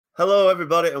Hello,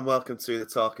 everybody, and welcome to the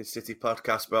Talking City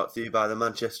podcast brought to you by the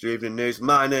Manchester Evening News.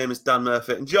 My name is Dan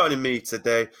Murphy, and joining me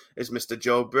today is Mr.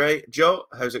 Joe Bray. Joe,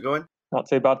 how's it going? Not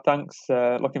too bad, thanks.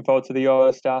 Looking forward to the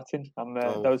Euro starting.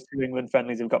 Those two England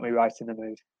friendlies have got me right in the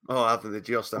mood. Oh, haven't they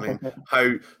just? I mean,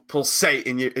 how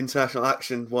pulsating your international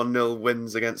action 1-0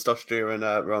 wins against Austria and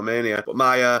Romania. But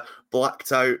my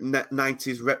blacked out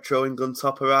 90s retro England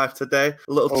top arrived today.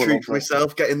 A little treat for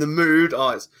myself, get in the mood.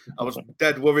 I was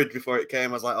dead worried before it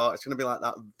came. I was like, it's going to be like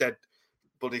that dead,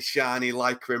 bloody, shiny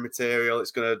lycra material.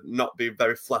 It's going to not be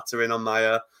very flattering on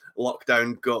my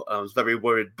lockdown gut. I was very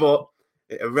worried, but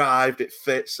it arrived, it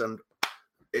fits, and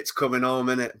it's coming home,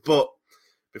 innit? But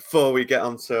before we get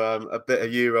on to a bit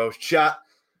of Euros chat,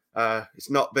 it's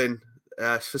not been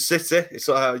for City. It's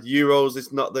Euros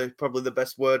is not probably the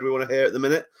best word we want to hear at the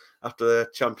minute after the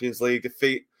Champions League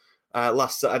defeat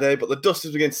last Saturday. But the dust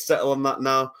is beginning to settle on that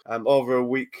now. Over a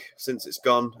week since it's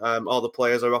gone, all the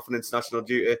players are off on international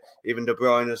duty. Even De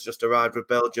Bruyne has just arrived with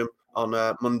Belgium on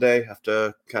Monday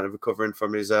after kind of recovering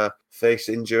from his face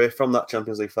injury from that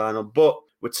Champions League final. But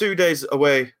we're 2 days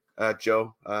away,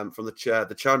 Joe, from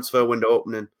the transfer window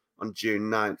opening on June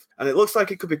 9th. And it looks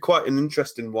like it could be quite an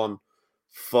interesting one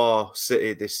for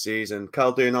City this season.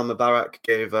 Khaldoon Al-Mubarak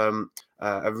gave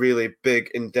a really big,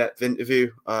 in-depth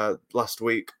interview last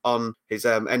week on his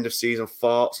end-of-season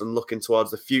thoughts and looking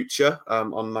towards the future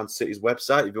on Man City's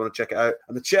website, if you want to check it out.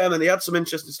 And the chairman, he had some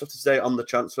interesting stuff to say on the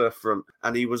transfer front,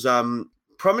 and he was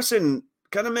promising,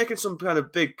 kind of making some kind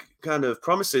of big kind of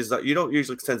promises that you don't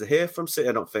usually tend to hear from City,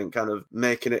 I don't think, kind of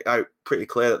making it out pretty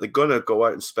clear that they're going to go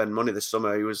out and spend money this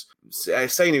summer. He was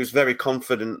saying he was very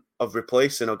confident of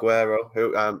replacing Aguero,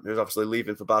 who's obviously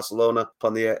leaving for Barcelona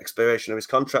upon the expiration of his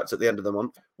contract at the end of the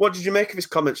month. What did you make of his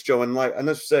comments, Joe? And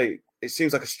as I say, it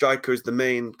seems like a striker is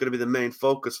going to be the main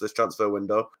focus for this transfer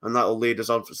window, and that will lead us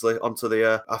obviously onto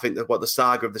I think that what the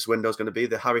saga of this window is going to be,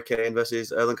 the Harry Kane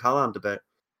versus Erling Haaland debate.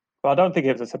 Well, I don't think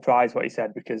it was a surprise what he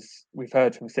said, because we've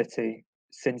heard from City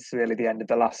since really the end of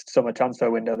the last summer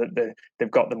transfer window that they've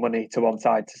got the money to one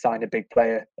side to sign a big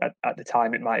player. At the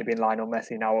time, it might have been Lionel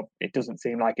Messi. Now, it doesn't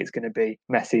seem like it's going to be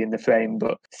Messi in the frame,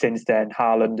 but since then,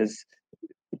 Haaland has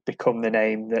become the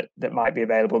name that might be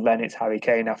available. Then it's Harry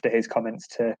Kane after his comments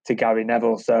to Gary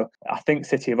Neville. So I think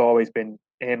City have always been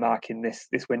earmarking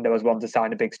this window as one to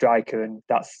sign a big striker, and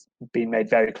that's been made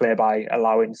very clear by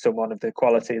allowing someone of the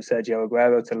quality of Sergio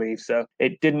Aguero to leave. So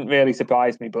it didn't really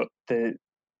surprise me, but the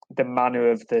manner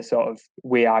of the sort of,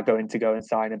 we are going to go and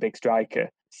sign a big striker,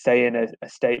 saying a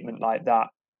statement like that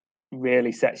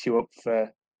really sets you up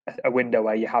for a window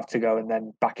where you have to go and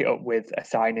then back it up with a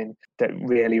signing that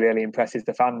really, really impresses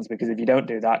the fans. Because if you don't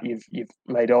do that, you've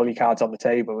laid all your cards on the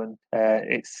table, and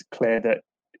it's clear that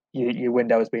your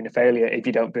window has been a failure if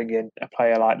you don't bring in a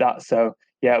player like that. So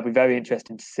yeah, it'll be very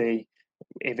interesting to see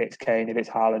if it's Kane, if it's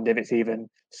Haaland, if it's even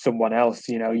someone else.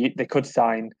 They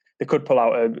could pull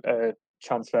out a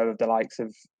transfer of the likes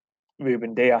of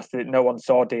Ruben Dias. No one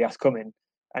saw Dias coming,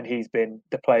 and he's been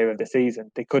the player of the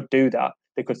season. They could do that.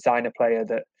 They could sign a player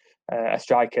a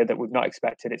striker that we've not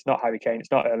expected. It's not Harry Kane,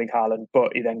 it's not Erling Haaland,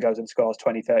 but he then goes and scores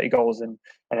 20, 30 goals and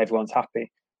everyone's happy.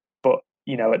 But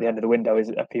at the end of the window,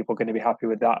 are people going to be happy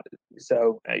with that?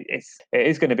 So it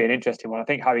is going to be an interesting one. I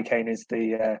think Harry Kane is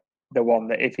the one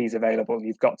that, if he's available,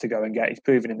 you've got to go and get. He's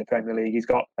proven in the Premier League. He's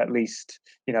got at least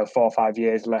 4 or 5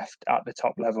 years left at the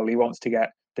top level. He wants to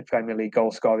get the Premier League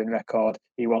goal scoring record.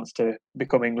 He wants to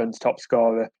become England's top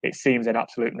scorer. It seems an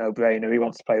absolute no-brainer. He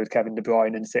wants to play with Kevin De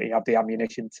Bruyne, and City have the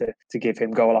ammunition to give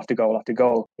him goal after goal after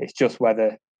goal. It's just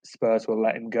whether Spurs will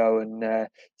let him go. And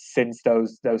since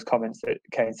those comments that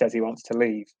Kane says he wants to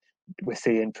leave, we're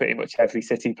seeing pretty much every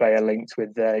City player linked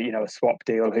with a swap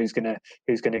deal who's gonna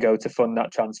go to fund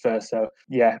that transfer. So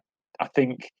yeah, I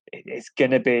think it's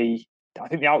gonna be. I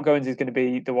think the outgoings is going to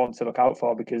be the one to look out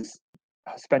for, because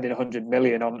spending 100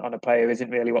 million on a player isn't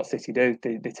really what City do.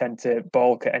 They tend to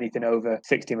balk at anything over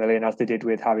 60 million, as they did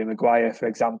with Harry Maguire, for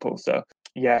example. So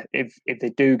yeah, if they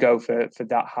do go for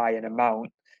that high an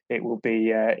amount, it will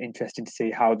be interesting to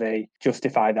see how they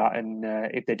justify that, and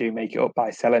if they do make it up by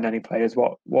selling any players.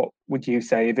 What would you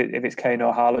say if it's Kane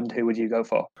or Haaland? Who would you go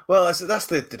for? Well, that's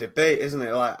the debate, isn't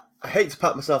it? Like, I hate to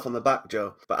pat myself on the back,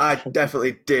 Joe, but I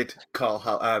definitely did call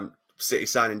City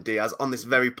signing Dias on this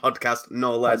very podcast,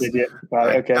 no less. Did you?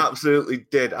 Right, okay. I absolutely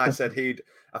did. I said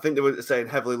I think they were saying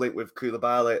heavily linked with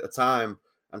Koulibaly at the time,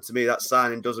 and to me that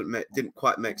signing didn't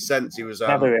quite make sense. He was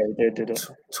never really did it?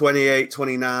 28,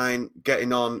 29,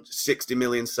 getting on 60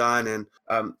 million signing.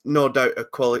 No doubt a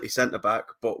quality centre back,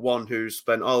 but one who's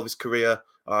spent all of his career,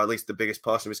 or at least the biggest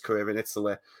portion of his career, in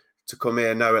Italy, to come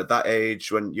here now at that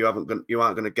age when you aren't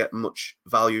going to get much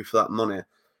value for that money.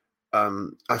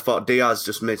 I thought Diaz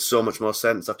just made so much more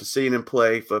sense after seeing him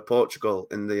play for Portugal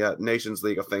in the Nations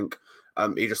League. I think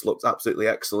he just looked absolutely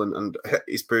excellent, and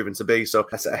he's proven to be. So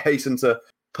I hasten to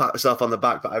pat myself on the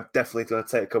back, but I'm definitely going to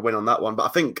take a win on that one. But I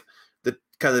think the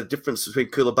kind of difference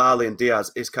between Koulibaly and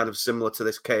Diaz is kind of similar to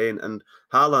this Kane and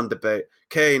Haaland debate.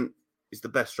 Kane is the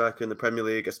best striker in the Premier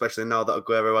League, especially now that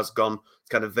Aguero has gone to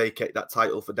kind of vacate that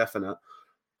title for definite.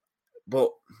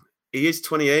 But he is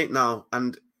 28 now,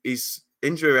 and his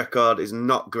injury record is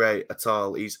not great at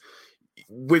all. He's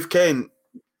with Kane,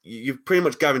 you pretty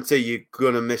much guarantee you're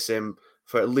going to miss him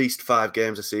for at least 5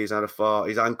 games a season out of 4.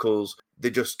 His ankles, they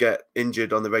just get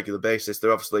injured on the regular basis.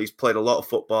 He's played a lot of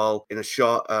football in a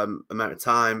short amount of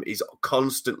time. He's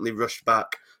constantly rushed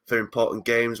back for important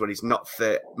games when he's not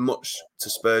fit, much to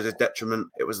Spurs' detriment.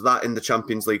 It was that in the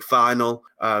Champions League final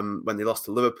when they lost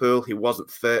to Liverpool. He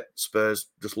wasn't fit. Spurs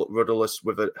just looked rudderless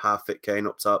with a half-fit Kane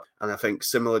up top. And I think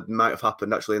similar might have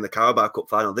happened actually in the Carabao Cup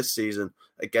final this season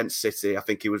against City. I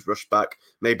think he was rushed back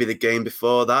maybe the game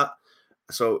before that.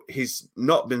 So he's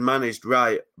not been managed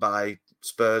right by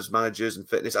Spurs managers and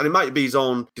fitness, and it might be his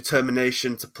own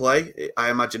determination to play. I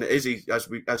imagine it is. As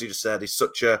you just said, he's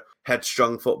such a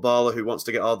headstrong footballer who wants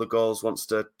to get all the goals, wants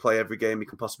to play every game he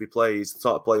can possibly play. He's the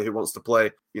sort of player who wants to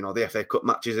play, the FA Cup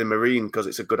matches in Marine because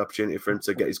it's a good opportunity for him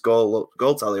to get his goal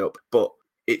tally up. But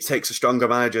it takes a stronger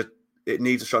manager. It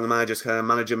needs a stronger manager to kind of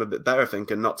manage him a bit better, I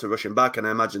think, and not to rush him back. And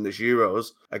I imagine this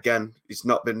Euros, again, he's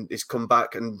come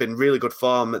back and been really good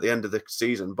form at the end of the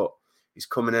season, but he's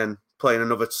coming in, playing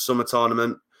another summer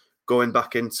tournament, going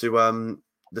back into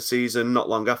the season not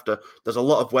long after. There's a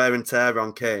lot of wear and tear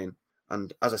on Kane.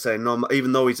 And as I say,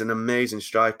 even though he's an amazing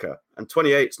striker, and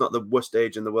 28 is not the worst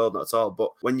age in the world, not at all,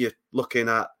 but when you're looking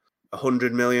at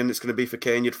 100 million it's going to be for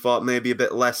Kane, you'd thought maybe a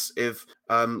bit less if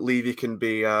Levy can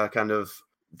be kind of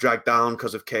dragged down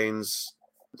because of Kane's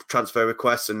transfer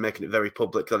requests and making it very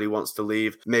public that he wants to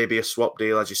leave. Maybe a swap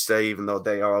deal, as you say, even though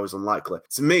they are always unlikely.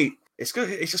 To me, it's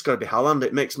just going to be Haaland.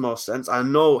 It makes more sense. I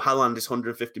know Haaland is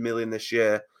 150 million this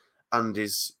year, and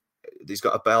he's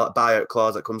got a buyout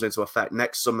clause that comes into effect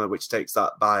next summer, which takes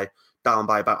that down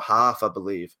by about half, I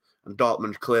believe. And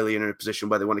Dortmund clearly in a position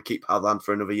where they want to keep Haaland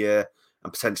for another year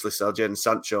and potentially sell Jadon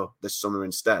Sancho this summer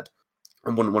instead,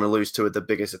 and wouldn't want to lose 2 of the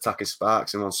biggest attacking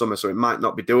sparks in one summer. So it might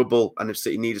not be doable. And if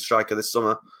City need a striker this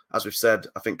summer, as we've said,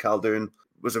 I think Khaldoon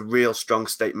was a real strong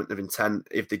statement of intent.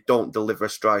 If they don't deliver a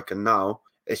striker now,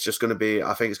 it's just going to be,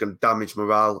 I think it's going to damage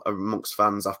morale amongst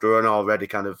fans after an already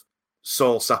kind of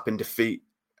soul-sapping defeat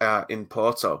in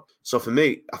Porto. So for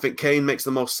me, I think Kane makes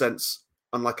the most sense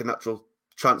on like a natural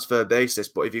transfer basis.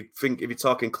 But if you're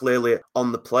talking clearly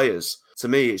on the players, to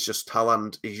me, it's just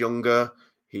Haaland. He's younger.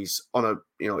 He's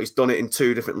he's done it in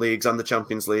 2 different leagues and the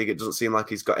Champions League. It doesn't seem like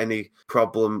he's got any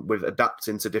problem with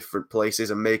adapting to different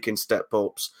places and making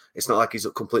step-ups. It's not like he's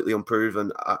completely unproven.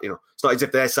 It's not as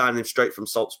if they're signing him straight from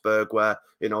Salzburg, where,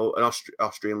 an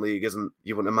Austrian league isn't,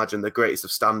 you wouldn't imagine, the greatest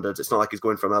of standards. It's not like he's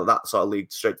going from that sort of league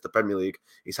straight to the Premier League.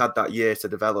 He's had that year to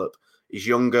develop. He's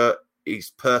younger.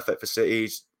 He's perfect for City.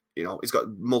 He's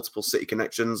got multiple City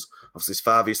connections. Obviously, his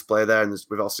father used to play there, and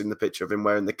we've all seen the picture of him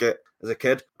wearing the kit as a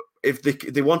kid. If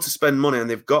they want to spend money, and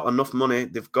they've got enough money,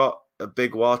 they've got a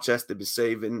big war chest, they've been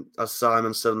saving, as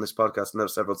Simon said on this podcast and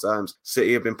several times,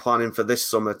 City have been planning for this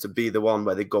summer to be the one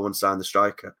where they go and sign the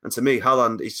striker. And to me,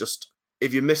 Haaland is just,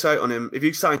 if you miss out on him, if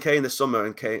you sign Kane this summer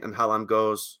and Haaland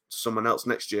goes to someone else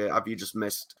next year, have you just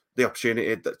missed the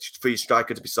opportunity for your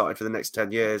striker to be sorted for the next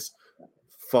 10 years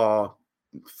for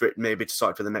it maybe to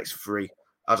sort for the next 3?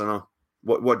 I don't know.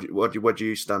 What do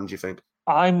you stand, do you think?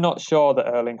 I'm not sure that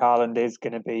Erling Haaland is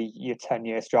going to be your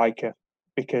 10-year striker,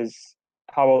 because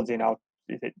how old is he now?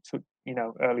 Is it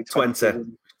early 20s? 20,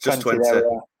 just 20.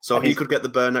 So and he could get the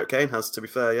burnout Kane has, to be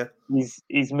fair, yeah.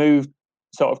 He's moved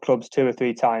sort of clubs 2 or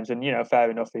 3 times, and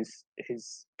fair enough,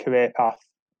 his career path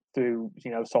through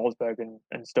Salzburg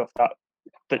and stuff,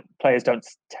 that players don't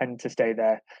tend to stay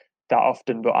there that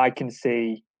often. But I can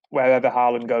see wherever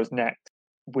Haaland goes next,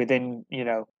 within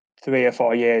 3 or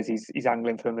 4 years, he's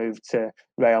angling for a move to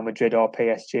Real Madrid or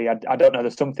PSG. I don't know.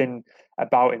 There's something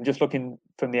about him. Just looking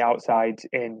from the outside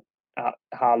in at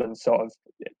Haaland,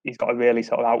 he's got a really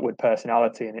sort of outward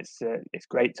personality, and it's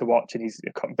great to watch. And he's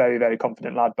a very, very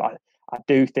confident lad. But I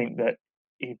do think that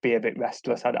he'd be a bit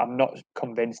restless. I'm not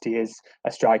convinced he is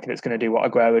a striker that's going to do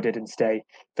what Aguero did and stay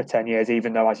for 10 years.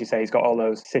 Even though, as you say, he's got all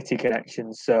those City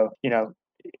connections. So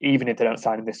even if they don't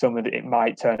sign him this summer, it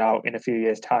might turn out in a few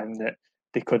years' time that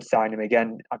they could sign him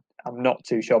again. I'm not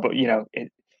too sure, but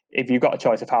if you've got a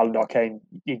choice of Haaland or Kane,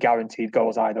 you're guaranteed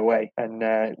goals either way. And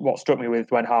what struck me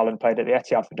with when Haaland played at the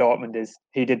Etihad for Dortmund is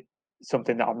he did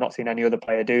something that I've not seen any other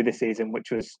player do this season,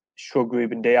 which was shrug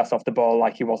Ruben Dias off the ball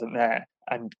like he wasn't there,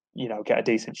 and get a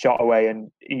decent shot away.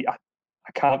 And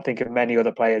I can't think of many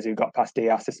other players who got past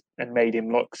Dias and made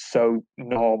him look so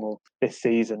normal this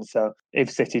season. So if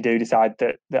City do decide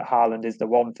that Haaland is the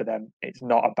one for them, it's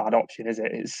not a bad option, is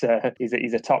it? It's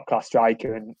he's a top class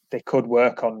striker, and they could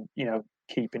work on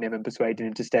keeping him and persuading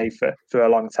him to stay for a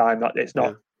long time. That it's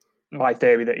not my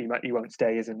theory that he won't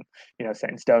stay isn't set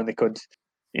in stone. They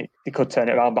could turn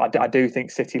it around, but I do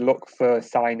think City look for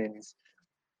signings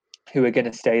who are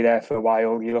going to stay there for a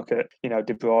while. You look at,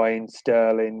 De Bruyne,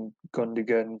 Sterling,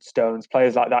 Gundogan, Stones,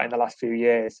 players like that in the last few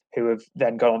years who have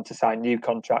then gone on to sign new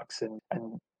contracts,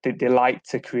 and they like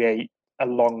to create a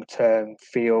long-term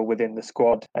feel within the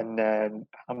squad. And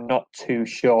I'm not too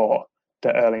sure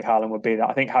that Erling Haaland would be that.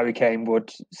 I think Harry Kane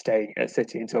would stay at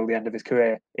City until the end of his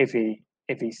career if he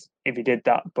did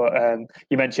that. But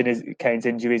you mentioned Kane's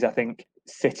injuries. I think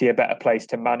City are a better place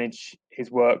to manage his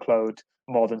workload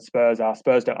more than Spurs are.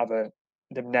 Spurs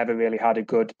they've never really had a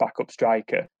good backup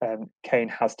striker. Kane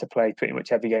has to play pretty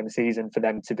much every game of the season for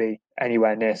them to be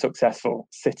anywhere near successful.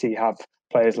 City have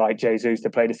players like Jesus to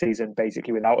play the season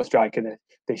basically without a striker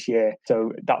this year.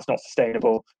 So that's not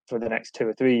sustainable for the next 2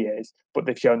 or 3 years. But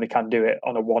they've shown they can do it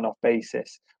on a one-off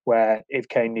basis, where if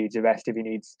Kane needs a rest, if he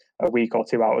needs a week or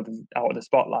two out of the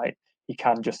spotlight, he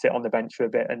can just sit on the bench for a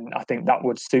bit. And I think that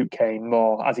would suit Kane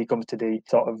more as he comes to the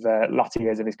sort of latter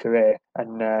years of his career.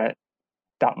 And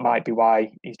that might be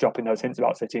why he's dropping those hints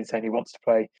about City and saying he wants to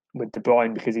play with De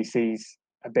Bruyne, because he sees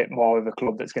a bit more of a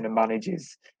club that's going to manage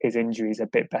his injuries a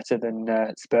bit better than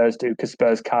Spurs do, because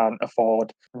Spurs can't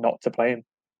afford not to play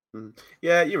him.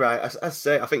 Yeah, you're right. I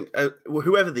think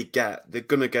whoever they get, they're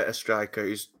going to get a striker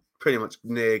who's pretty much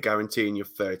near guaranteeing you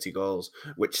 30 goals,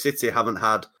 which City haven't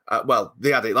had.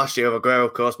 They had it last year with Aguero,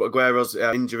 of course, but Aguero's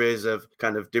injuries have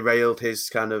kind of derailed his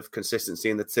kind of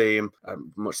consistency in the team,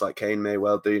 much like Kane may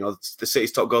well do. The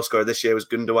City's top goal scorer this year was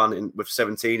Gundogan with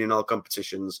 17 in all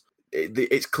competitions.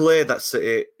 It's clear that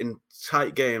City, in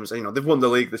tight games, they've won the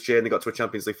league this year and they got to a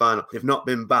Champions League final. They've not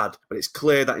been bad, but it's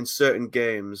clear that in certain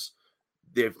games,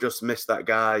 they've just missed that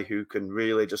guy who can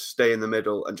really just stay in the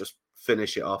middle and just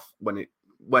finish it off when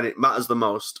it matters the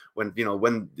most, when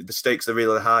the stakes are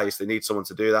really the highest. They need someone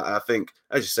to do that. And I think,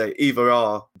 as you say, either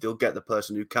or, they'll get the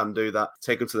person who can do that,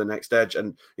 take them to the next edge.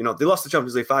 And they lost the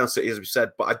Champions League final, City, as we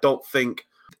said, but I don't think,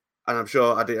 and I'm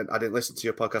sure I didn't listen to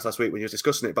your podcast last week when you were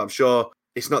discussing it, but I'm sure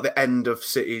it's not the end of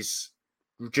City's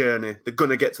journey. They're going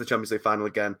to get to the Champions League final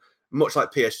again, much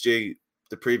like PSG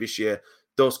the previous year.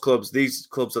 These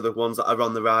clubs are the ones that are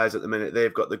on the rise at the minute.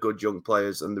 They've got the good young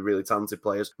players and the really talented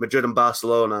players. Madrid and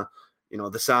Barcelona,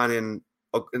 the signing,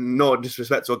 no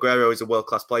disrespect to Aguero, he's a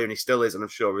world-class player and he still is, and I'm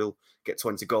sure he'll get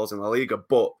 20 goals in La Liga,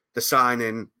 but the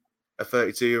signing a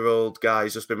 32-year-old guy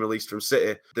who's just been released from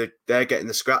City, they're getting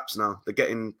the scraps now. They're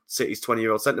getting City's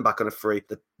 20-year-old centre-back on a free.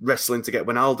 They're wrestling to get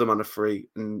Wijnaldum on a free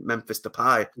and Memphis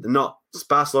Depay. They're not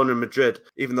Barcelona and Madrid,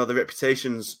 even though the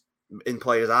reputations in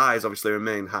players' eyes obviously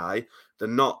remain high, they're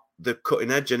not the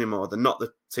cutting edge anymore. They're not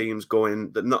the teams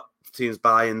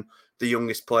buying the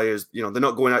youngest players. They're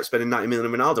not going out spending 90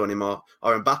 million on Ronaldo anymore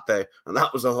or Mbappe. And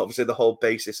that was obviously the whole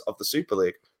basis of the Super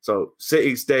League. So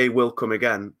City's day will come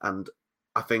again. And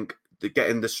I think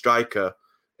getting the striker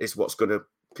is what's going to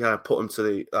kind of put them to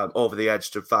the over the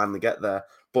edge to finally get there.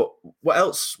 But what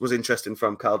else was interesting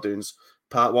from Khaldoon's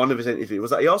part one of his interview was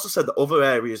that he also said that other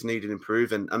areas needed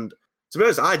improving. And to be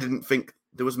honest, I didn't think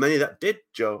there was many that did,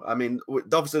 Joe. I mean,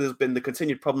 obviously there's been the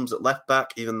continued problems at left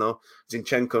back, even though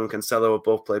Zinchenko and Cancelo have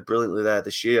both played brilliantly there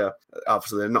this year.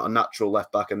 Obviously, they're not a natural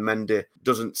left back, and Mendy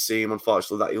doesn't seem,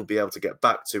 unfortunately, that he'll be able to get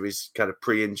back to his kind of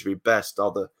pre-injury best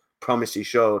or the promise he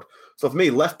showed. So for me,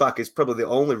 left back is probably the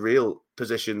only real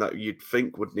position that you'd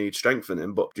think would need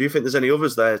strengthening. But do you think there's any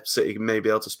others there City may be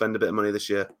able to spend a bit of money this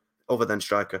year, other than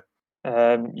striker?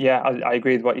 I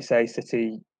agree with what you say.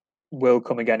 City will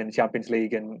come again in the Champions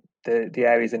League, and the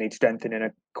areas they need strengthening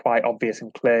are quite obvious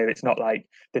and clear. It's not like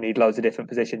they need loads of different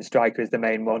positions. Striker is the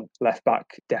main one. Left back,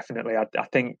 definitely. I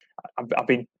think I've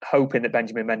been hoping that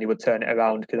Benjamin Mendy would turn it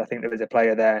around, because I think there was a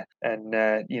player there, and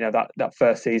that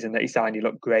first season that he signed, he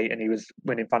looked great and he was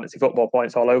winning fantasy football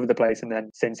points all over the place. And then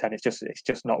since then, it's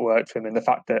just not worked for him. And the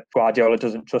fact that Guardiola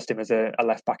doesn't trust him as a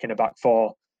left back in a back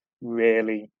four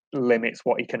really limits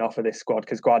what he can offer this squad,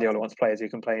 because Guardiola wants players who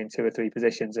can play in 2 or 3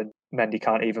 positions, and Mendy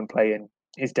can't even play in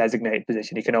his designated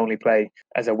position. He can only play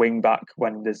as a wing back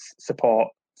when there's support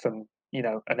from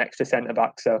an extra centre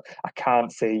back. So I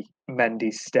can't see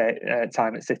Mendy's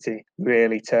time at City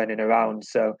really turning around.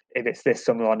 So if it's this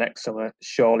summer or next summer,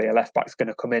 surely a left back's going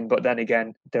to come in. But then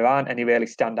again, there aren't any really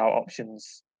standout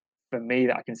options for me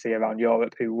that I can see around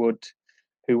Europe who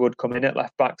would come in at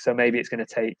left back. So maybe it's going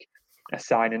to take a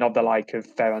signing of the like of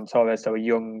Ferran Torres, so a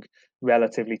young,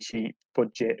 relatively cheap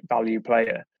budget value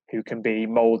player who can be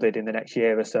moulded in the next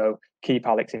year or so. Keep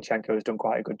Alex Zinchenko has done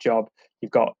quite a good job.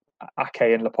 You've got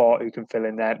Ake and Laporte who can fill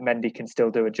in there. Mendy can still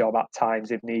do a job at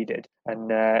times if needed,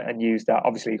 and use that.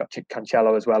 Obviously, you've got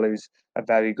Cancelo as well, who's a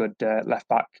very good left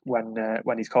back when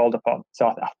he's called upon. So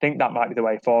I think that might be the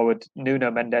way forward.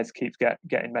 Nuno Mendes keeps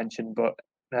getting mentioned, but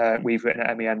we've written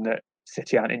at MEN that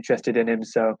City aren't interested in him.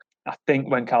 So I think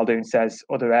when Khaldoon says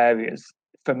other areas,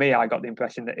 for me, I got the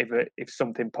impression that if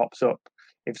something pops up,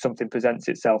 if something presents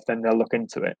itself, then they'll look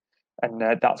into it, and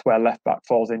that's where left back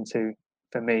falls into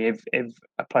for me. If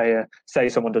a player, say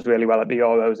someone does really well at the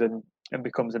Euros and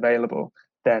becomes available,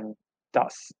 then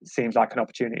that seems like an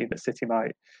opportunity that City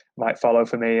might follow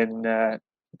for me. And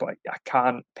but I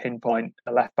can't pinpoint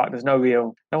a left back. There's no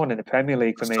one in the Premier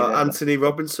League for me. Anthony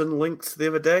Robinson linked the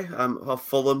other day, of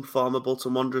Fulham, former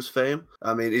Bolton Wanderers fame.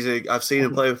 I mean, I've seen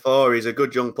him play before. He's a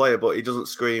good young player, but he doesn't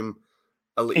scream.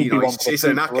 It's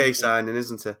an Ake signing,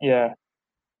 isn't it? Yeah,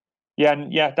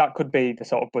 and that could be the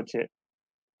sort of budget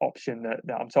option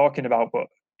that I'm talking about. But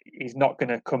he's not going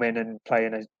to come in and play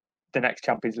in the next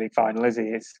Champions League final, is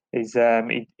he?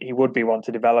 He would be one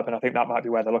to develop, and I think that might be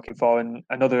where they're looking for. And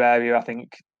another area I think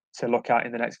to look at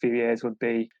in the next few years would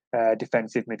be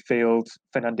defensive midfield.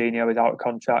 Fernandinho is out of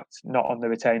contract, not on the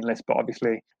retained list, but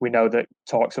obviously we know that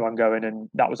talks are ongoing, and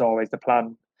that was always the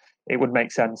plan. It would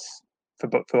make sense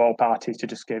for all parties to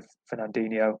just give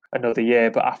Fernandinho another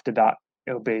year, but after that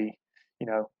it'll be,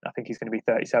 I think he's going to be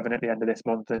 37 at the end of this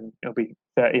month, and he'll be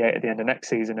 38 at the end of next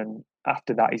season. And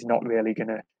after that, he's not really going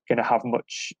to have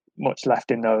much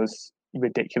left in those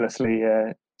ridiculously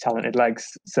talented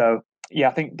legs. So yeah,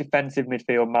 I think defensive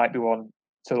midfield might be one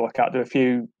to look at. There are a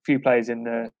few players in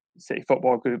the City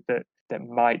football group that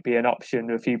might be an option.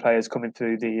 There are a few players coming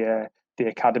through the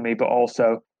academy, but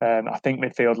also I think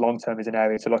midfield long term is an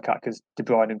area to look at because De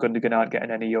Bruyne and Gundogan aren't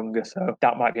getting any younger, so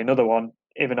that might be another one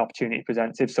if an opportunity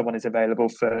presents, if someone is available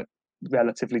for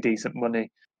relatively decent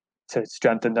money to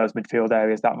strengthen those midfield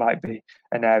areas. That might be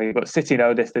an area. But City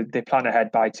know this, they plan ahead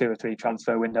by 2 or 3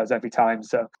 transfer windows every time,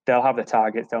 so they'll have the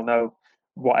targets, they'll know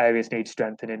what areas need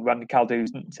strengthening. When Khaldoon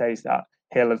says that,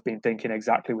 he'll have been thinking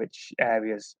exactly which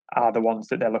areas are the ones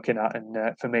that they're looking at.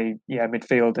 And for me,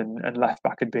 midfield and left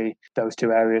back would be those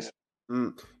 2 areas.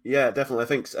 Yeah, definitely. I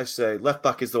think, as I say, left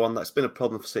back is the one that's been a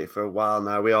problem for City for a while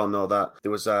now. We all know that.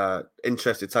 There was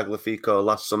interest in Tagliafico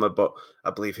last summer, but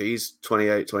I believe he's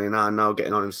 28, 29 now,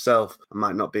 getting on himself, and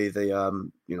might not be the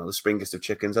the springiest of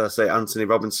chickens. As I say, Anthony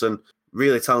Robinson,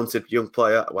 really talented young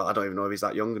player. Well, I don't even know if he's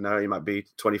that young now. He might be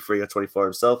 23 or 24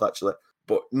 himself, actually.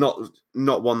 But not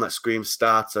one that screams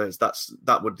starter.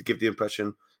 That would give the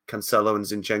impression Cancelo and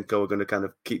Zinchenko are going to kind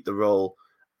of keep the role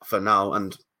for now,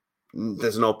 and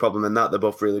there's no problem in that. They're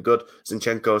both really good.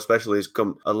 Zinchenko especially has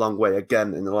come a long way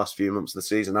again in the last few months of the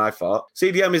season, I thought.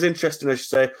 CDM is interesting, I should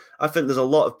say. I think there's a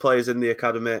lot of players in the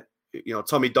academy.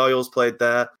 Tommy Doyle's played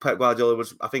there. Pep Guardiola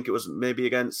I think it was maybe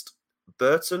against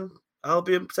Burton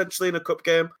Albion, potentially in a cup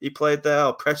game. He played there,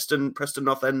 or Preston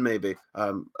North End maybe,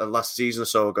 last season or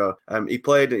so ago. He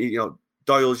played,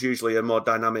 Doyle's usually a more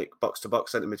dynamic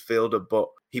box-to-box centre midfielder, but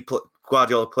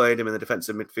Guardiola played him in the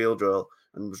defensive midfield role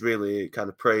and was really kind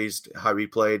of praised how he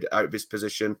played out of his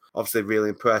position. Obviously, really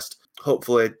impressed.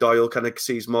 Hopefully, Doyle kind of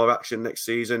sees more action next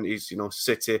season. He's,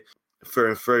 City through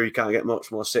and through. You can't get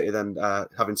much more City than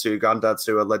having 2 granddads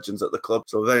who are legends at the club.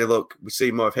 So, then look, we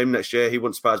see more of him next year. He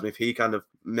wouldn't surprise me if he kind of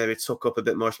maybe took up a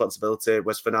bit more responsibility.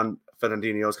 Whereas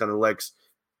Fernandinho's kind of legs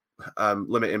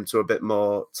limit him to a bit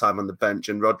more time on the bench.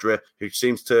 And Rodri, who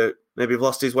seems to maybe have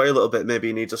lost his way a little bit, maybe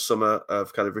he needs a summer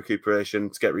of kind of recuperation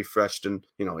to get refreshed. And,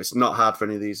 it's not hard for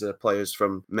any of these players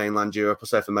from mainland Europe or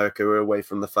South America who are away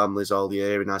from the families all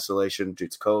year in isolation due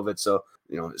to COVID. So,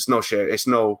 it's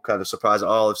no kind of surprise at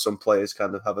all if some players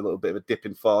kind of have a little bit of a dip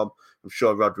in form. I'm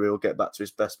sure Rodri will get back to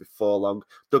his best before long.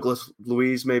 Douglas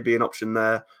Luiz may be an option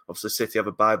there. Obviously, City have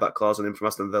a buyback clause on him from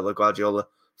Aston Villa. Guardiola,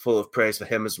 full of praise for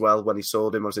him as well when he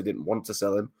sold him. Obviously, didn't want to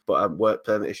sell him, but work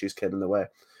permit issues came in the way.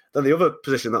 Then the other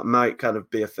position that might kind of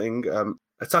be a thing,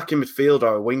 attacking midfield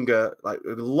or a winger, like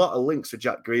a lot of links with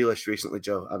Jack Grealish recently,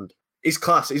 Joe, and he's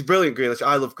class. He's brilliant, Grealish.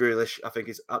 I love Grealish. I think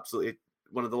he's absolutely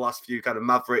one of the last few kind of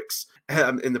mavericks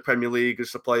in the Premier League.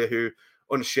 Just a player who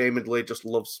unashamedly just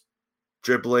loves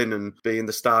dribbling and being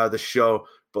the star of the show.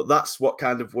 But that's what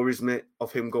kind of worries me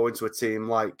of him going to a team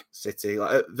like City.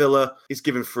 Like at Villa, he's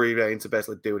given free rein to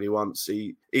basically do what he wants.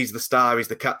 He's the star, he's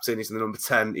the captain, he's the number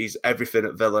 10, he's everything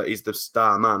at Villa, he's the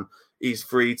star man. he's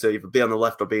free to either be on the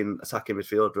left or be in attacking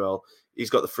midfield role. He's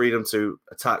got the freedom to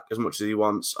attack as much as he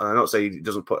wants. And I'm not saying he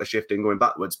doesn't put a shift in going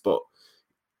backwards, but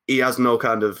he has no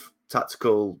kind of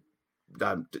tactical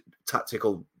kind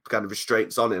of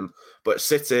restraints on him. But at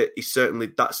City,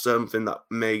 that's something that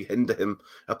may hinder him.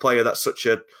 A player that's such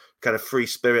a kind of free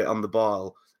spirit on the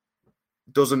ball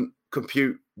doesn't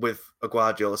compute with a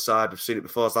Guardiola side. We've seen it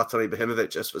before. Zlatan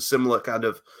Ibrahimovic, a similar kind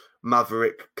of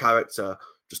maverick character,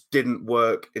 just didn't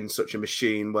work in such a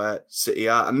machine where City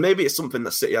are. And maybe it's something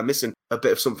that City are missing, a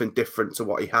bit of something different to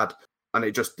what he had. And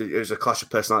it was a clash of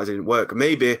personalities, it didn't work.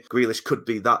 Maybe Grealish could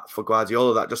be that for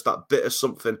Guardiola, that bit of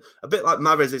something, a bit like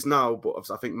Mahrez is now, but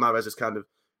I think Mahrez has kind of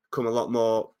come a lot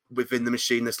more within the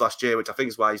machine this last year, which I think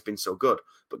is why he's been so good.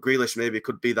 But Grealish maybe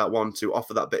could be that one to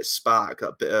offer that bit of spark,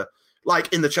 that bit of,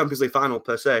 like in the Champions League final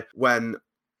per se, when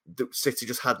the City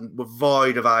just were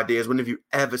void of ideas. When have you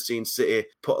ever seen City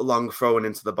put a long throw-in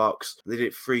into the box? They did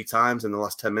it 3 times in the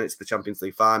last 10 minutes of the Champions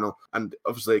League final, and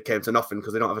obviously it came to nothing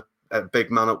because they don't have a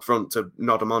big man up front to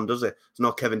nod him on, does it? There's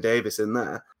no Kevin Davis in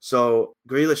there. So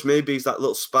Grealish maybe is that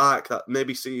little spark that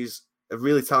maybe sees a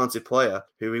really talented player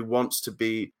who he wants to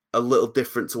be a little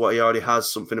different to what he already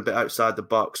has, something a bit outside the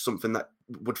box, something that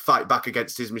would fight back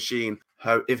against his machine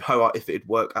if it'd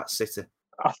work at City.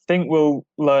 I think we'll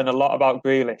learn a lot about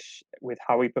Grealish with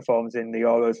how he performs in the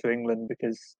Euros for England,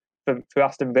 because for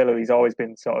Aston Villa, he's always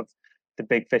been sort of the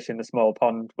big fish in the small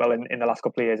pond. Well, in the last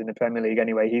couple of years in the Premier League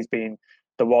anyway, he's been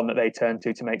the one that they turn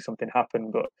to make something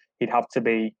happen, but he'd have to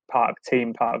be part of a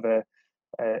team, part of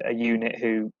a unit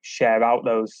who share out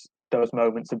those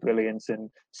moments of brilliance, and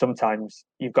sometimes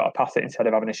you've got to pass it instead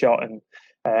of having a shot, and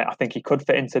I think he could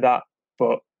fit into that.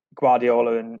 But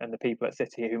Guardiola and the people at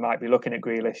City who might be looking at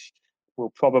Grealish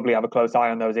will probably have a close eye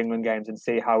on those England games and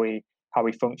see how he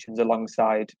functions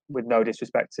alongside, with no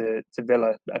disrespect to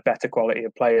Villa, a better quality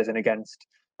of players and against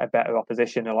a better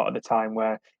opposition a lot of the time,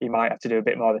 where he might have to do a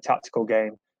bit more of a tactical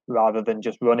game rather than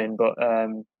just running. But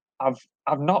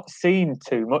I've not seen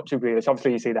too much of Grealish.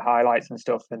 Obviously, you see the highlights and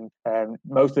stuff, and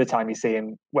most of the time you see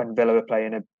him when Villa are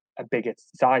playing a bigger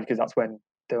side, because that's when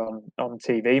they're on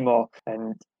TV more,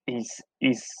 and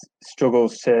he's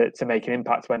struggles to make an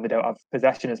impact when they don't have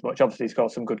possession as much. Obviously, he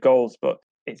scores some good goals, but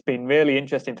it's been really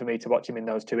interesting for me to watch him in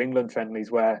those 2 England friendlies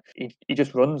where he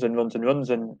just runs and runs and runs,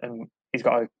 and he's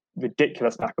got a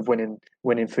ridiculous knack of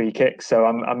winning free kicks. So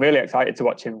I'm really excited to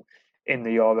watch him in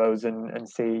the Euros and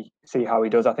see how he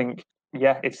does. I think,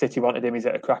 yeah, if City wanted him, he's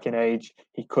at a cracking age.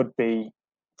 He could be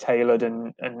tailored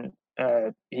and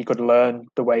he could learn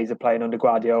the ways of playing under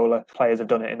Guardiola. Players have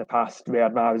done it in the past.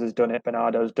 Riyad Mahrez has done it.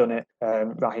 Bernardo's done it.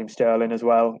 Raheem Sterling as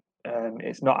well.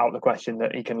 It's not out of the question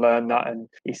that he can learn that, and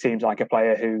he seems like a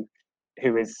player who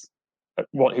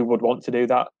would want to do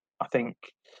that. I think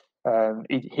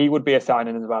he would be a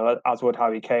signing as well, as would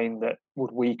Harry Kane, that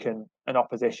would weaken an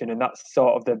opposition, and that's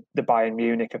sort of the Bayern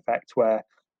Munich effect, where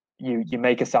you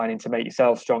make a signing to make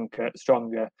yourself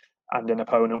stronger and an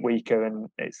opponent weaker, and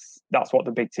that's what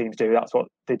the big teams do. That's what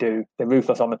they do. They're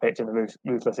ruthless on the pitch and they're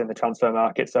ruthless in the transfer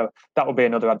market. So that would be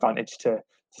another advantage to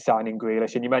signing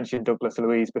Grealish. And you mentioned Douglas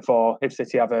Luiz before. If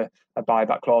City have a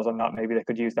buyback clause on that, maybe they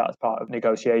could use that as part of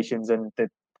negotiations, and they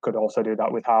could also do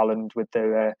that with Haaland with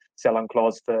their sell-on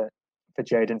clause for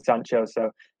Jadon Sancho.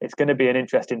 So it's going to be an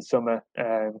interesting summer.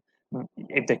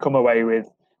 If they come away with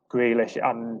Grealish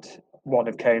and one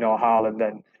of Kane or Haaland,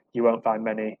 then you won't find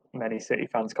many City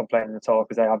fans complaining at all,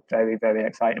 because they have very, very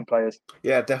exciting players.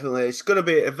 Yeah, definitely. It's going to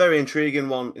be a very intriguing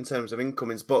one in terms of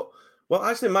incomings. But what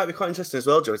actually might be quite interesting as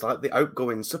well, Joe, is like the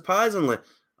outgoings. Surprisingly,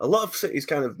 a lot of City's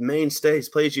kind of mainstays,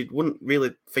 players you wouldn't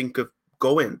really think of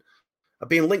going, are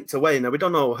being linked away. Now, we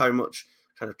don't know how much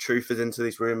kind of truth is into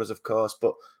these rumours, of course,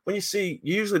 but when you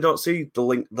usually don't see the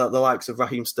likes of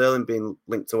Raheem Sterling being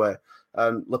linked away.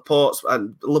 Laporte's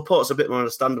a bit more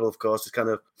understandable, of course. He's kind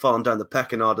of fallen down the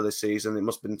pecking order this season. It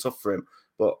must have been tough for him,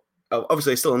 but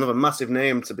obviously still another massive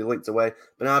name to be linked away.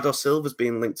 Bernardo Silva's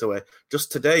being linked away.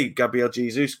 Just today, Gabriel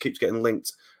Jesus keeps getting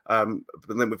linked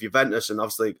with Juventus, and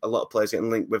obviously a lot of players getting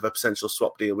linked with a potential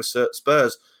swap deal with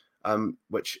Spurs,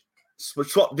 which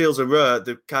swap deals are rare.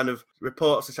 The kind of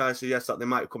reports are trying to suggest that they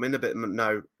might come in a bit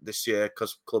now this year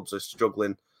because clubs are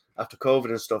struggling after COVID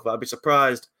and stuff. But I'd be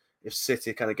surprised if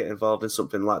City kind of get involved in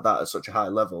something like that at such a high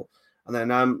level. And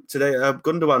then today,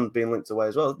 Gundogan being linked away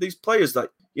as well. These players that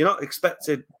you're not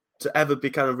expected to ever be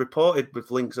kind of reported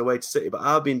with links away to City, but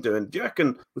I've been doing. Do you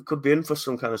reckon we could be in for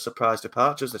some kind of surprise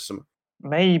departures this summer?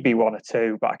 Maybe 1 or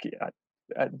 2, but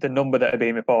the number that are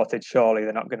being reported, surely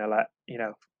they're not going to let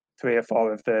 3 or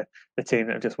 4 of the team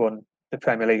that have just won the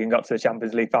Premier League and got to the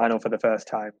Champions League final for the first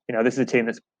time. This is a team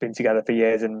that's been together for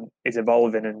years and is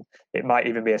evolving, and it might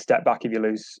even be a step back if you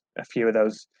lose a few of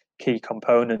those key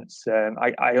components.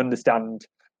 I understand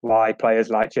why players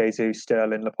like Jesus,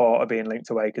 Sterling, Laporte are being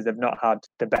linked away because they've not had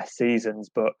the best seasons,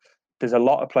 but there's a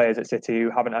lot of players at City who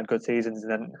haven't had good seasons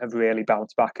and then have really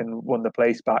bounced back and won the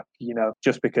place back.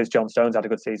 Just because John Stones had a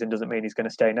good season doesn't mean he's going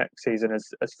to stay next season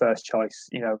as first choice.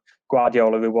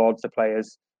 Guardiola rewards the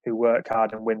players who work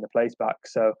hard and win the place back.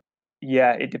 So,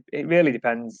 yeah, it really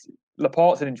depends.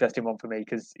 Laporte's an interesting one for me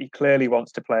because he clearly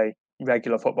wants to play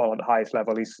regular football at the highest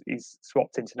level. He's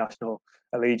swapped international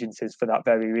allegiances for that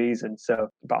very reason. So,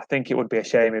 but I think it would be a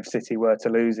shame if City were to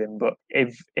lose him. But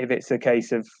if it's a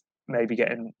case of maybe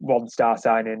getting 1-star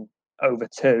signing over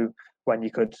 2 when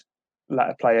you could let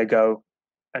a player go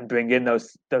and bring in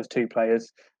those 2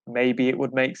 players, maybe it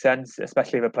would make sense,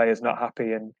 especially if a player's not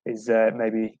happy and is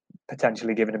maybe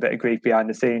potentially giving a bit of grief behind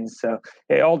the scenes. So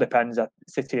it all depends.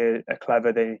 City are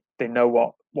clever. They know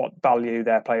what value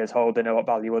their players hold. They know what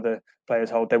value other players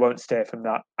hold. They won't stay from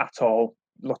that at all.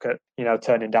 Look at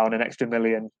turning down an extra $1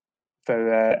 million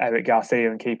for Eric Garcia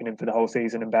and keeping him for the whole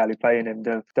season and barely playing him.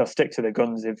 They'll stick to the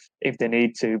guns if they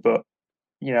need to, but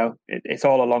it's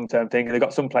all a long term thing. They've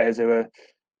got some players who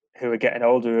are getting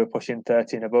older, who are pushing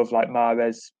 30 and above, like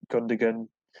Mahrez, Gundogan.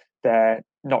 They're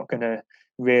not going to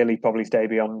really probably stay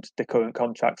beyond the current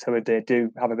contract. So if they do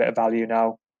have a bit of value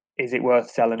now, is it worth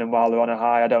selling them while they're on a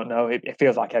high? I don't know. It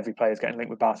feels like every player's getting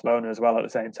linked with Barcelona as well at the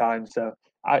same time. So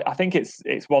I think it's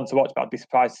one to watch, but I'd be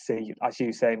surprised to see, as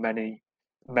you say, many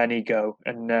go.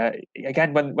 And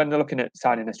again, when they're looking at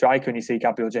signing a striker and you see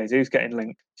Gabriel Jesus getting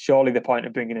linked, surely the point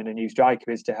of bringing in a new striker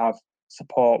is to have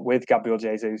support with Gabriel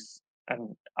Jesus.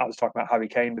 And I was talking about Harry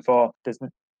Kane before.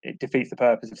 It defeats the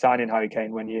purpose of signing Harry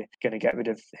Kane when you're going to get rid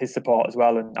of his support as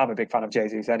well. And I'm a big fan of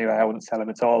Jesus anyway. I wouldn't sell him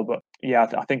at all. But yeah,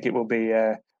 I think it will be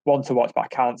one to watch. But I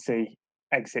can't see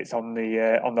exits on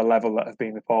the level that have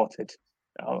been reported.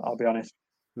 I'll be honest.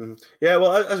 Mm-hmm. Yeah,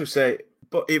 well, as we say,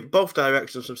 but both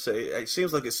directions from City, it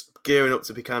seems like it's gearing up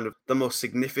to be kind of the most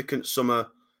significant summer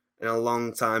in a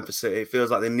long time for City. It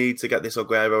feels like they need to get this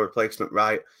Aguero replacement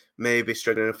right, maybe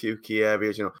struggling in a few key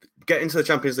areas. Getting to the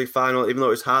Champions League final, even though it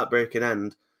was heartbreaking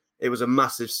end, it was a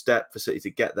massive step for City to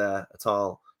get there at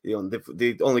all.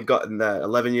 They only got in there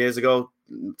 11 years ago,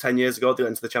 10 years ago, they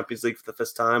went into the Champions League for the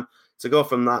first time. To go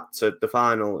from that to the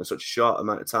final in such a short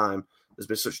amount of time, there's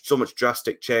been so much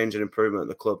drastic change and improvement at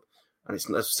the club. And it's,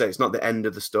 as I say, it's not the end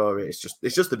of the story. It's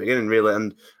just the beginning, really.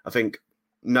 And I think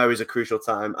now is a crucial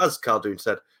time, as Khaldoon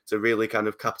said, to really kind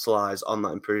of capitalise on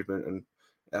that improvement. And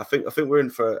I think we're in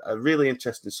for a really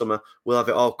interesting summer. We'll have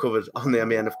it all covered on the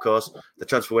MEN, of course. The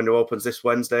transfer window opens this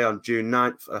Wednesday on June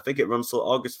 9th. I think it runs till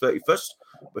August 31st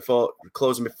before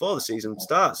the season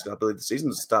starts. I believe the season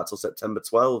doesn't start till September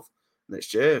 12th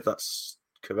next year, if that's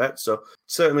correct. So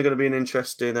certainly going to be an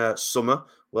interesting summer.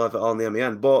 We'll have it all in the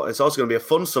MEN. But it's also going to be a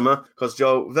fun summer because,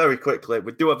 Joe, very quickly,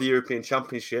 we do have the European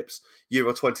Championships,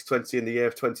 Euro 2020 in the year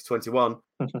of 2021.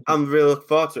 I'm really looking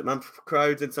forward to it, man.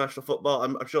 Crowds, international football.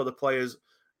 I'm sure the players,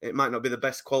 it might not be the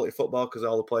best quality football because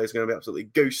all the players are going to be absolutely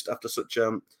goosed after such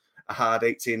a hard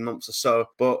 18 months or so.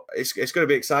 But it's going to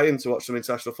be exciting to watch some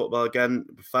international football again,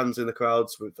 with fans in the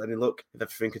crowds, with any luck, if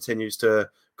everything continues to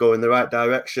go in the right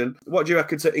direction. What do you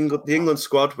reckon to the England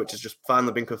squad, which has just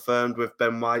finally been confirmed with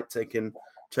Ben White taking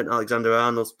Trent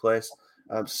Alexander-Arnold's place?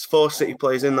 4 City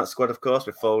players in that squad, of course,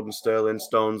 with Foden, Sterling,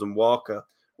 Stones and Walker.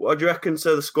 What do you reckon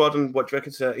to the squad, and what do you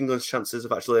reckon to England's chances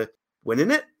of actually winning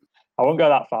it? I won't go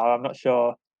that far. I'm not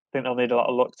sure. I think they'll need a lot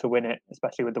of luck to win it,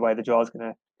 especially with the way the draw's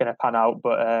going to pan out.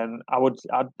 But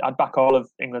I'd back all of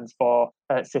England's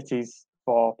City's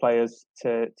 4 players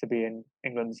to be in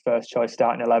England's first choice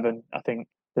starting 11. I think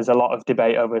there's a lot of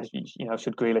debate over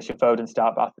should Grealish and Foden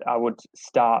start, but I would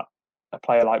start a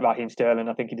player like Raheem Sterling.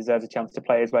 I think he deserves a chance to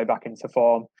play his way back into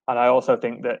form, and I also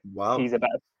think that he's a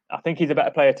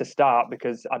better player to start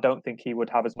because I don't think he would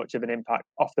have as much of an impact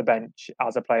off the bench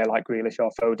as a player like Grealish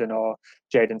or Foden or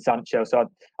Jadon Sancho. So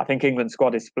I think England's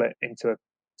squad is split into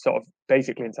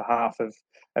basically into half of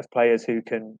players who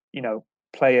can,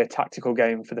 play a tactical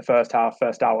game for the first half,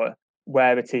 first hour,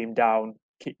 wear a team down,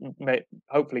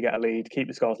 hopefully get a lead, keep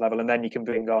the scores level, and then you can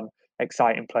bring on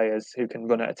exciting players who can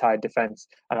run at a tired defence.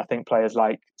 And I think players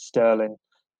like Sterling,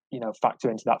 factor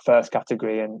into that first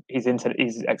category. And he's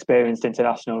experienced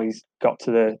international. He's got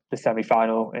to the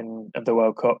semi-final of the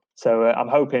World Cup. So I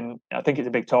think it's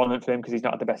a big tournament for him because he's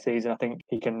not had the best season. I think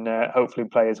he can hopefully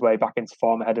play his way back into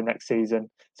form ahead of next season.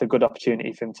 It's a good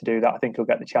opportunity for him to do that. I think he'll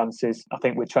get the chances. I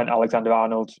think with Trent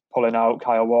Alexander-Arnold pulling out,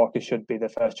 Kyle Walker should be the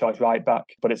first choice right back.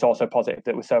 But it's also positive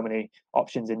that with so many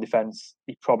options in defence,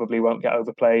 he probably won't get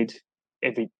overplayed.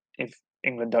 if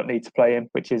England don't need to play him,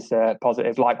 which is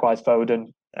positive. Likewise, Foden.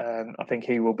 I think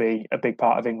he will be a big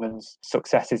part of England's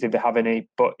successes if they have any,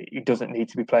 but he doesn't need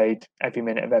to be played every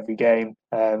minute of every game.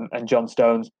 And John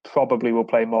Stones probably will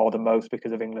play more than most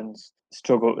because of England's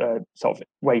struggle, sort of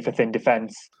wafer thin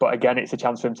defence. But again, it's a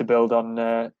chance for him to build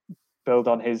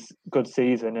on his good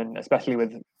season, and especially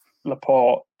with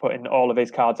Laporte putting all of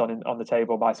his cards on the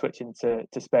table by switching to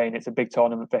Spain. It's a big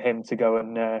tournament for him to go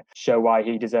and show why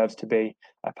he deserves to be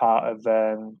a part of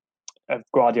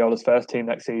Guardiola's first team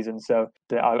next season. So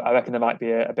I reckon there might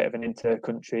be a bit of an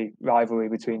inter-country rivalry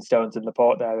between Stones and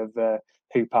Laporte there of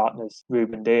who partners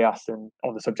Ruben Dias. And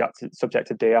on the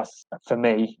subject of Dias, for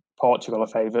me, Portugal are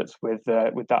favourites with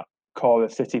that core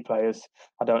of City players.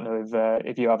 I don't know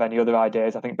if you have any other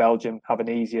ideas. I think Belgium have an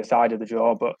easier side of the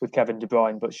draw, but with Kevin De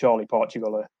Bruyne. But surely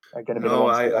Portugal are going to be the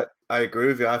ones. I agree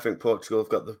with you. I think Portugal have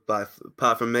got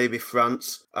apart from maybe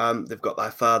France, they've got by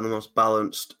far the most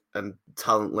balanced and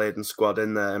talent-laden squad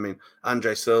in there. I mean,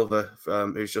 Andre Silva,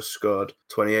 who's just scored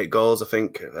 28 goals, I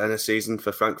think, in a season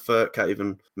for Frankfurt, can't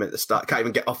even make the start, can't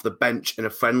even get off the bench in a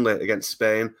friendly against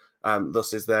Spain.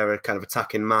 Thus is their kind of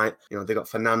attacking might. You know, they got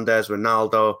Fernandes,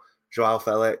 Ronaldo, Joao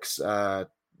Felix,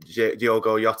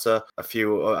 Diogo Jota, a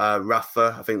few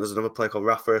Rafa. I think there's another player called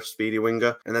Rafa, a speedy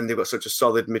winger. And then they've got such a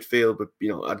solid midfield with,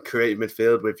 and creative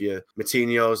midfield with your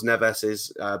Moutinho's,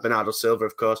 Neves's, Bernardo Silva,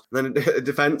 of course. And then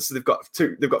defence, they've got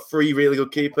three really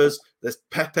good keepers. There's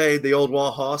Pepe, the old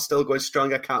war horse, still going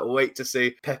strong. I can't wait to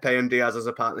see Pepe and Diaz as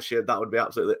a partnership. That would be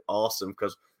absolutely awesome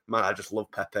because, man, I just love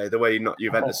Pepe. The way he knocked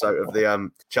Juventus out of the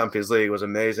Champions League was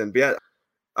amazing. But yeah,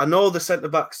 I know the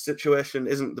centre-back situation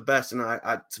isn't the best, and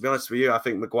I to be honest with you, I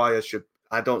think Maguire should.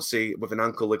 I don't see with an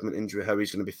ankle ligament injury how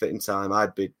he's going to be fit in time.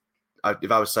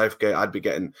 If I was Southgate, I'd be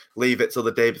leave it till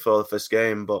the day before the first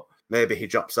game, but maybe he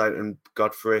drops out and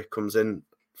Godfrey comes in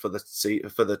for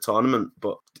the tournament.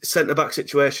 But centre-back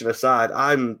situation aside,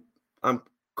 I'm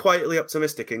quietly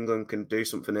optimistic England can do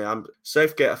something here.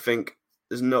 Southgate, I think.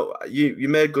 There's no you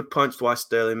made good points to why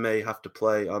Sterling may have to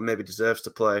play or maybe deserves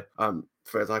to play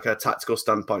for like a tactical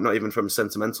standpoint, not even from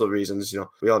sentimental reasons.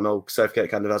 We all know Southgate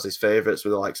kind of has his favourites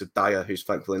with the likes of Dyer, who's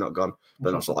thankfully not gone,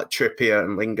 but also like Trippier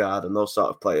and Lingard and those sort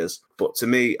of players. But to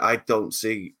me, I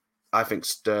think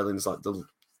Sterling's like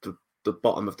the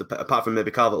bottom of apart from maybe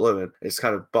Calvert-Lewin, it's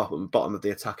kind of bottom of the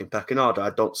attacking pecking order.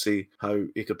 I don't see how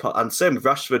he could put, and same with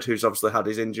Rashford, who's obviously had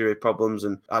his injury problems,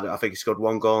 and I think he scored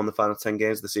 1 goal in the final 10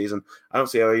 games of the season. I don't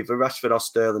see how either Rashford or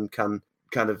Sterling can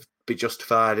kind of be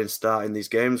justified in starting these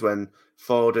games when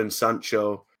Foden and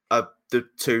Sancho are the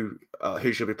two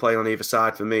who should be playing on either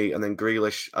side for me, and then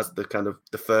Grealish as the kind of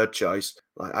the third choice.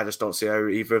 Like, I just don't see how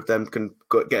either of them can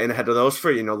get in ahead of those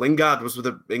three. Lingard was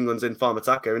with England's in-form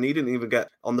attacker, and he didn't even get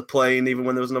on the plane even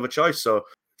when there was another choice. So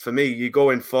for me, you go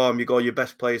in form, you go your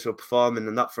best players who are performing,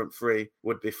 and that front three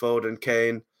would be Foden,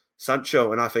 Kane,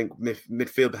 Sancho, and I think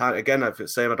midfield behind, again, I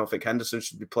don't think Henderson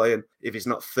should be playing if he's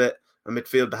not fit. A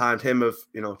midfield behind him of,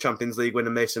 Champions League winner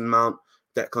Mason Mount,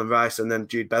 Declan Rice, and then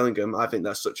Jude Bellingham. I think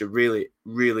that's such a really,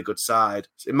 really good side.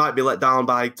 It might be let down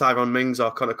by Tyrone Mings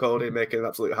or Conor Cody making an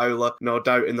absolute howler, no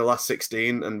doubt, in the last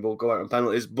 16, and we'll go out on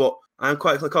penalties. But I'm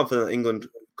quite confident that England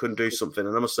can do something,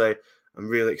 and I must say, I'm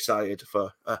really excited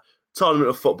for tournament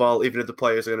of football, even if the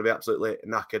players are going to be absolutely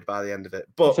knackered by the end of it.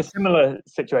 But it's a similar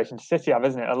situation to City have,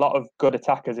 isn't it? A lot of good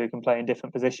attackers who can play in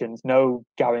different positions, no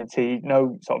guarantee,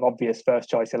 no sort of obvious first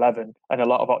choice 11, and a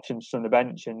lot of options from the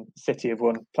bench. And City have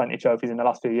won plenty of trophies in the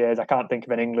last few years. I can't think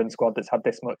of an England squad that's had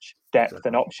this much depth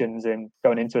and options in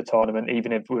going into a tournament,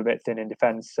 even if we're a bit thin in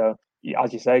defence. So,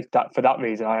 as you say, that for that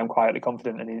reason, I am quietly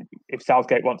confident. And if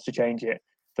Southgate wants to change it,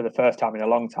 for the first time in a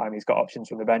long time, he's got options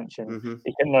from the bench, and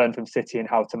he can learn from City and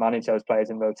how to manage those players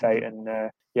and rotate. And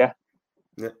on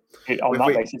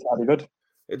that basis, that'll be good.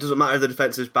 It doesn't matter if the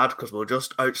defence is bad because we'll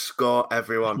just outscore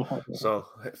everyone. So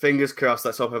fingers crossed.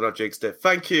 Let's hope I've not jinxed it.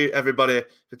 Thank you, everybody,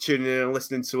 for tuning in and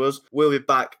listening to us. We'll be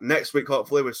back next week,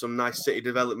 hopefully, with some nice City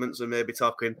developments and maybe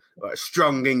talking about a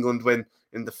strong England win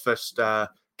in the first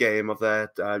game of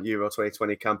their Euro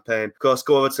 2020 campaign. Of course,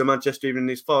 go over to Manchester Evening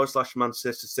News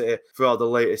 /Manchester City for all the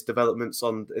latest developments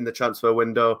in the transfer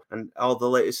window and all the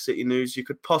latest City news you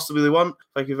could possibly want.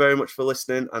 Thank you very much for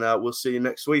listening, and we'll see you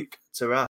next week. Ta-ra.